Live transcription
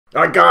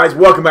Alright guys,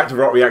 welcome back to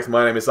Rock Reacts.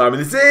 My name is Simon,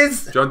 this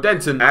is John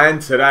Denton.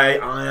 And today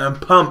I am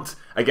pumped.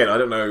 Again, I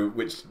don't know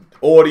which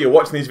order you're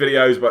watching these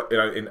videos, but you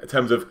know, in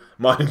terms of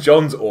mine and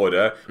John's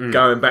order,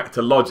 going back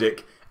to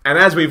Logic. And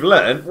as we've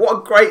learned,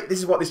 this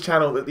is what this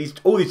channel,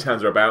 all these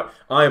channels are about.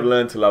 I have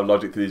learned to love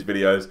Logic through these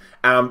videos,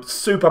 and I'm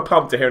super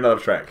pumped to hear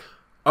another track.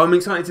 I'm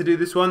excited to do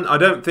this one. I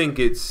don't think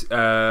it's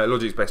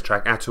Logic's best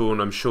track at all, and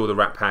I'm sure the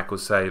Rat Pack will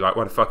say, like,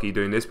 why the fuck are you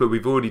doing this? But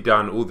we've already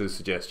done all the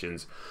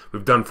suggestions.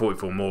 We've done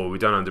 44 More, we've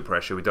done Under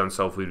Pressure, we've done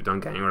Soul Food, we've done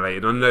Gang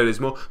Related. I know there's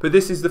more, but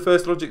this is the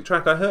first Logic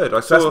track I heard.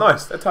 That's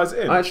nice, that ties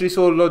it in. I actually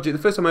saw Logic, the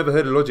first time I ever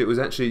heard of Logic was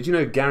actually, do you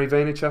know who Gary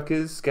Vaynerchuk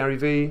is? Gary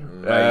V?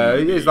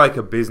 He's like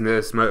a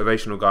business,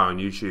 motivational guy on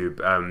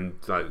YouTube,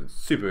 like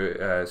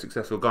super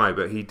successful guy,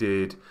 but he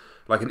did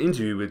like an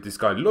interview with this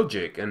guy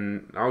Logic,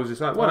 and I was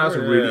just like, wow, that's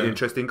a really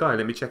interesting guy,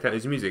 let me check out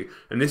his music.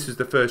 And this was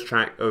the first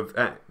track of,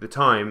 at the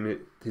time,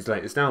 his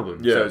latest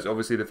album. So it's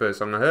obviously the first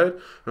song I heard,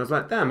 and I was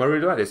like, damn, I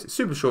really like this. It's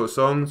super short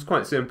song, it's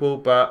quite simple,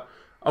 but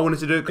I wanted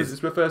to do it because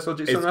it's the first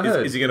Logic song I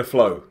heard. Is he going to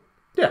flow?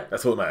 Yeah.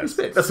 That's all that matters. He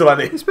spits. That's all I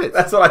need. He spits.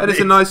 That's all I need. And it's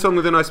a nice song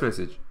with a nice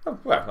message. Oh,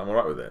 well, I'm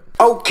alright with it.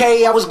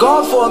 Okay, I was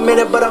gone for a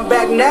minute, but I'm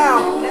back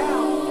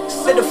now.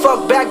 Sit the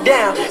fuck back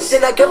down.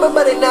 Sit like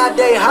everybody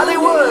nowadays,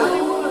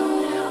 Hollywood.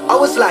 I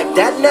was like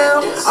that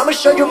now. I'ma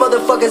show you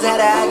motherfuckers how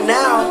to act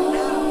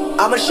now.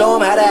 I'ma show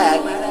them how to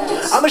act.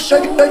 I'ma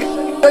show you.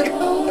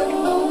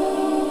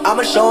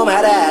 I'ma show them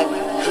how to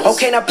act.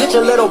 Okay, now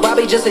picture little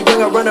Bobby, just a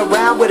youngin' run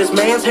around with his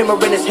man's hammer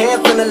in his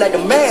hand, feeling like a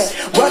man.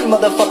 Run,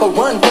 motherfucker,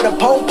 run. Put a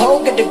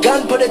pole, get the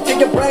gun, put it to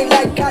your brain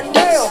like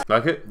goddamn.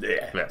 Like it?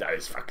 Yeah, that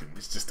is fucking.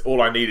 It's just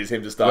all I need is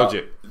him to start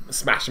Logic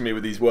smashing me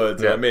with these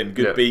words, and I'm in.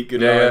 Good beat,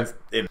 good lines.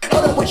 In.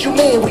 Hold up, what you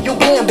mean? Where you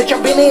been? Bitch,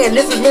 I've been in.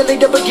 This is merely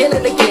the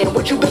beginning again.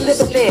 What you been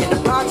living in?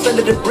 The box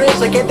under the bridge,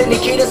 like Anthony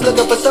Kiedis,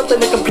 looking for something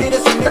to complete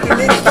us. And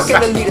maybe niggas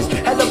fucking elitist.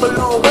 Hell of a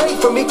long way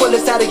from equal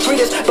as how they treat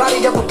us.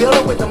 Body up a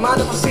building with the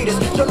mind of a fetus.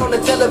 Turn on the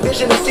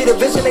television and see the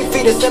vision they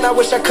feed us. And I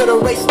wish I could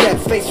erase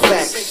that face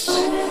facts.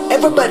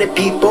 Everybody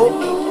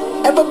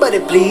people, everybody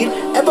bleed,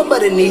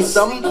 everybody needs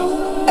something,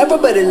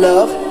 everybody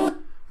love.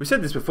 We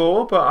said this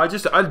before, but I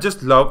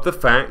just love the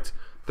fact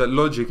that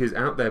Logic is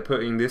out there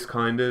putting this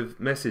kind of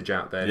message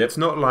out there. It's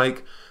not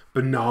like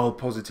banal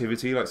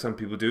positivity like some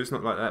people do. It's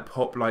not like that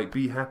pop, like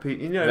be happy.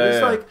 You know,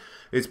 it's like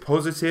it's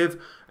positive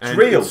and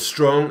it's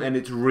strong and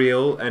it's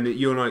real, and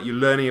you're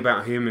learning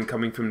about him and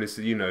coming from this,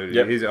 you know,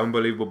 his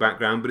unbelievable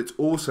background. But it's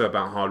also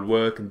about hard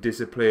work and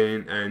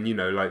discipline and, you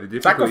know, like the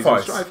difficulties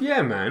and strife.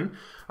 Yeah, man.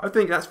 I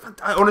think that's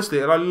honestly,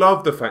 and I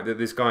love the fact that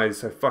this guy is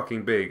so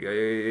fucking big.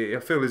 I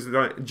feel is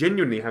like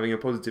genuinely having a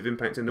positive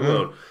impact in the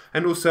world,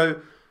 and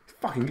also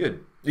fucking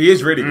good. He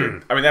is really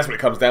good. I mean, that's what it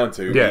comes down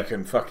to. He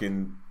can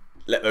fucking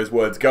let those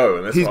words go.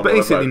 And that's he's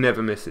basically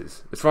never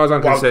misses. As far as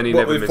I'm concerned, he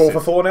never misses. 4 for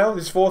 4 now?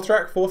 This is 4th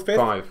track? 4th,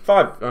 5th?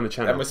 5 on the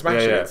channel. And we're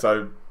smashing it,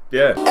 so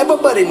yeah.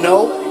 Everybody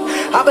know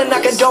I've been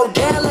knocking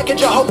down like a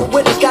Jehovah's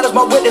Witness. God is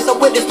my witness, a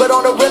witness, but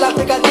on the real I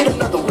think I need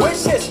another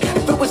witness.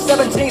 If it was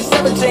 17,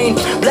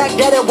 black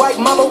dad and white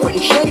mama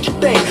wouldn't change a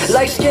thing.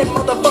 Light skinned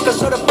motherfucker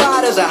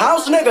certified as a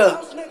house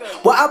nigga.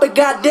 Well, I'll be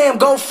goddamn,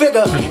 go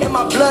figure. In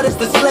my blood is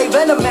the slave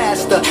and the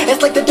master.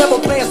 It's like the devil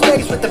playing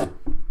space with the...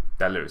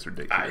 That lyric's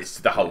ridiculous. It's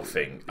the whole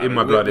thing. In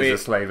my blood is the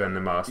slave and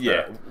the master.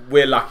 Yeah,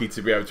 we're lucky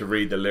to be able to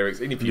read the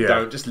lyrics. And if you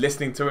don't, just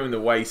listening to him and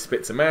the way he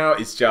spits them out,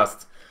 it's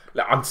just...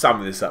 Like, I'm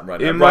summing this up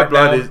right now. In my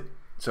blood is...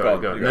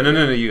 Sorry, go on.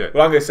 No, you go.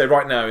 Well, I'm going to say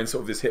right now, in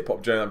sort of this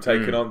hip-hop journey I'm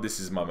taking on, this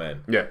is my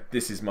man. Yeah.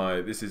 This is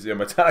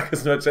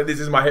Metallica's not saying, this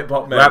is my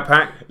hip-hop man. Rat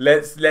Pack.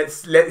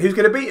 Who's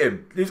going to beat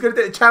him? Who's going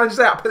to challenge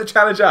out? Put the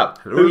challenge up.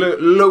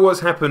 Look what's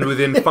happened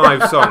within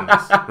 5 songs,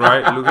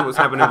 right? Look at what's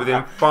happening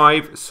within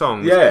 5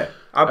 songs. Yeah.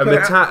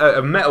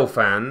 A metal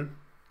fan,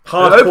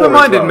 an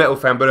open-minded metal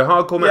fan, but a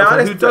hardcore metal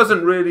fan who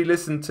doesn't really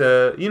listen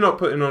to... You're not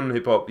putting on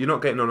hip-hop. You're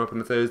not getting on up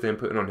on a Thursday and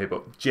putting on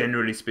hip-hop,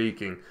 generally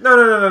speaking. No.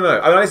 I mean,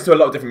 I listen to a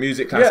lot of different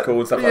music, classical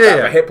and stuff like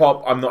that, but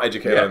hip-hop, I'm not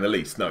educated on in the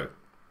least, no.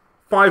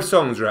 5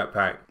 songs, Rat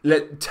Pack.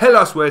 Tell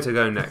us where to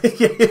go next.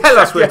 Tell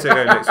us where to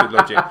go next with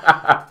Logic.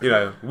 You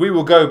know, we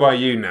will go by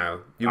you now.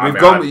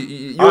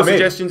 Your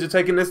suggestions are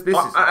taking this.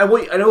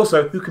 And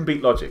also, who can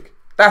beat Logic?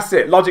 That's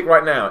it. Logic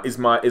right now is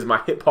my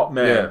hip hop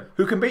man. Yeah.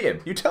 Who can beat him?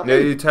 You tell me. Yeah,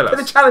 you tell us.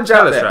 Put the challenge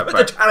out there. Put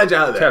the challenge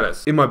out there. Tell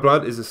us. In my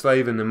blood is the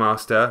slave and the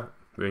master.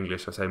 For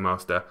English, I say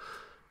master.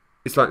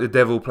 It's like the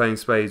devil playing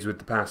spades with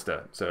the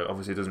pasta. So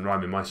obviously it doesn't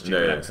rhyme in my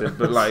stupid accent,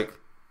 but like,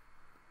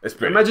 it's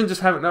brilliant. Imagine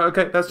just having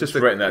that's just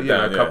writing that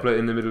down. A couplet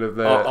in the middle of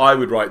the. I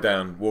would write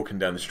down walking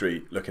down the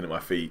street, looking at my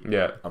feet.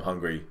 Yeah. I'm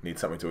hungry. Need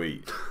something to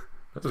eat.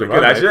 That's good,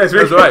 actually. That's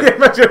right.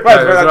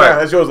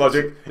 That's yours,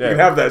 Logic. You can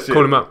have that shit.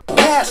 Call him up.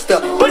 Pastor,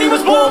 but he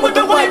was born with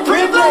the white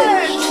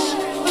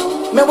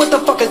privilege. Man, what the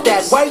fuck is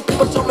that? White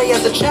people told me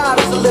as a child,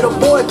 as a little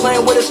boy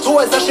playing with his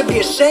toys, I should be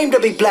ashamed to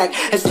be black.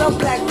 And some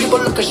black people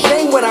look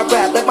ashamed when I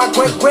rap, like my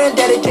great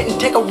granddaddy didn't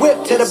take a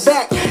whip to the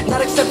back.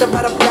 Not accepted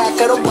by the black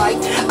or the white.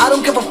 I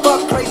don't give a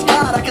fuck, praise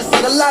God, I can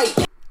see the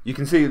light. You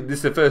can see this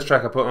is the first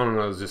track I put on, and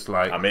I was just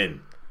like, I'm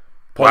in.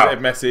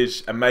 Positive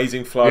message,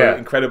 amazing flow,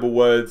 incredible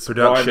words,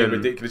 production, rhyming,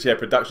 ridiculous. Yeah,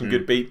 production,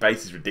 good beat,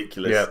 bass is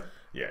ridiculous.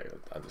 Yeah,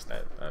 I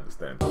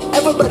understand.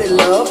 Everybody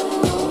love,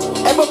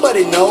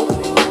 everybody know.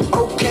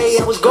 Okay,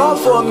 I was gone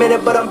for a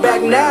minute, but I'm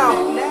back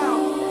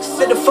now.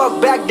 Sit the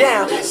fuck back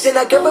down. Seem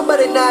like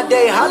everybody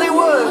nowadays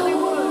Hollywood.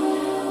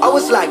 Oh,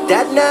 it's like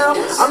that now.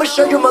 I'ma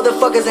show you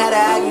motherfuckers how to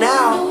act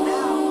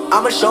now.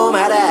 I'ma show them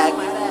how to act.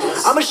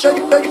 I'ma show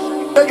you.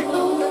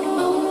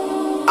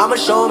 I'ma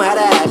show them how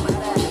to act.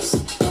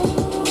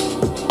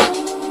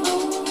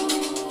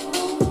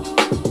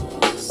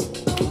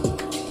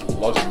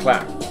 Logic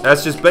clap.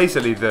 That's just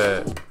basically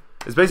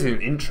it's basically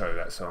an intro,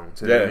 that song,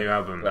 to the new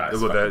album. Right,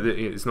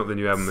 it's not the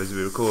new album as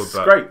we record,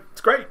 but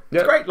it's great.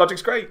 It's great.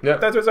 Logic's great. Yeah.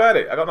 That's what's at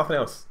it. I got nothing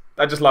else.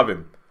 I just love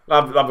him.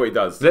 Love what he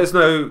does. Let us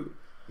know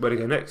where to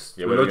go next.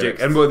 Yeah, with Logic.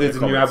 And there's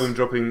a new album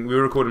dropping. We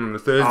were recording on the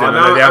Thursday.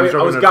 I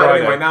was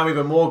gutted anyway. Now I'm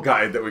even more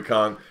gutted that we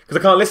can't, because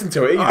I can't listen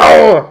to it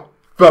either.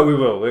 But we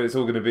will. It's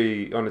all going to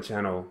be on the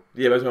channel.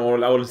 Yeah, but I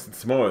want to listen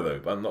tomorrow though.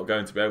 But I'm not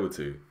going to be able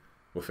to.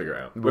 We'll figure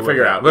it out. We'll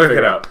figure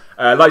it out.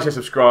 Like, share,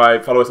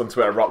 subscribe. Follow us on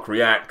Twitter. Rock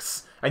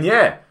Reacts. And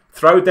yeah,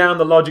 throw down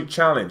the Logic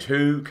challenge.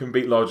 Who can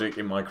beat Logic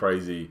in my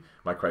crazy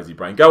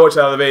brain? Go watch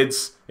the other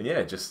vids. And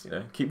yeah, just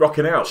keep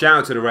rocking out. Shout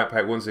out to the Rat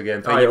Pack once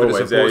again. Thank you for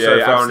the support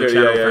so far on the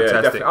channel.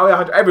 Fantastic. Oh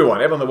yeah, everyone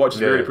that watches,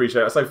 we really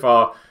appreciate it. So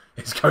far,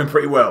 it's going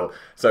pretty well.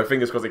 So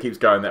fingers crossed it keeps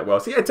going that well.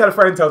 So yeah, tell a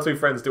friend, tell two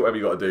friends, do whatever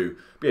you got to do.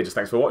 But yeah, just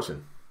thanks for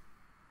watching.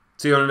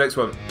 See you on the next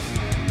one.